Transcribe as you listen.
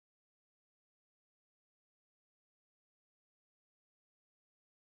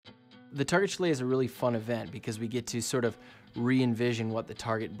The Target Chalet is a really fun event because we get to sort of re-envision what the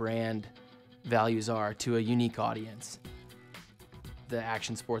Target brand values are to a unique audience. The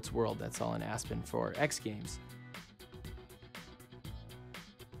action sports world that's all in Aspen for X Games.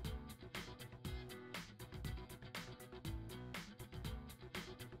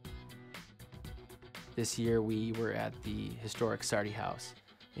 This year we were at the historic Sardi House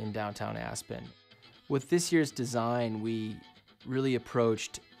in downtown Aspen. With this year's design, we really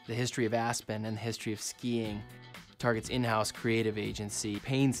approached the history of Aspen and the history of skiing. Target's in-house creative agency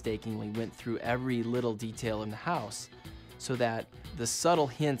painstakingly went through every little detail in the house so that the subtle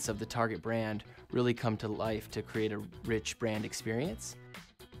hints of the Target brand really come to life to create a rich brand experience.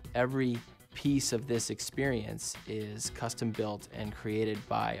 Every piece of this experience is custom built and created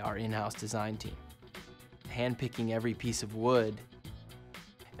by our in-house design team. Handpicking every piece of wood,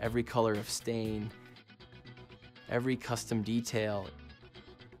 every color of stain, every custom detail.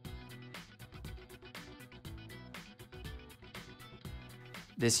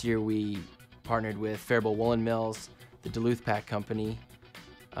 This year we partnered with Faribault Woolen Mills, the Duluth Pack Company,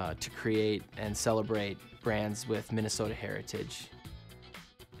 to create and celebrate brands with Minnesota heritage.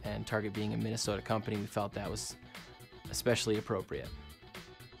 And Target being a Minnesota company, we felt that was especially appropriate.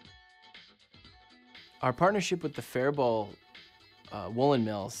 Our partnership with the Faribault Woolen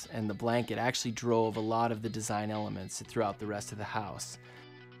Mills and the blanket actually drove a lot of the design elements throughout the rest of the house.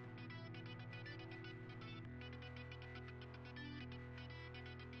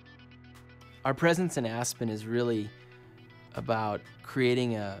 Our presence in Aspen is really about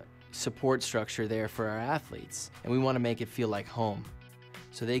creating a support structure there for our athletes, and we want to make it feel like home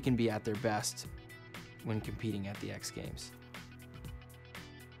so they can be at their best when competing at the X Games.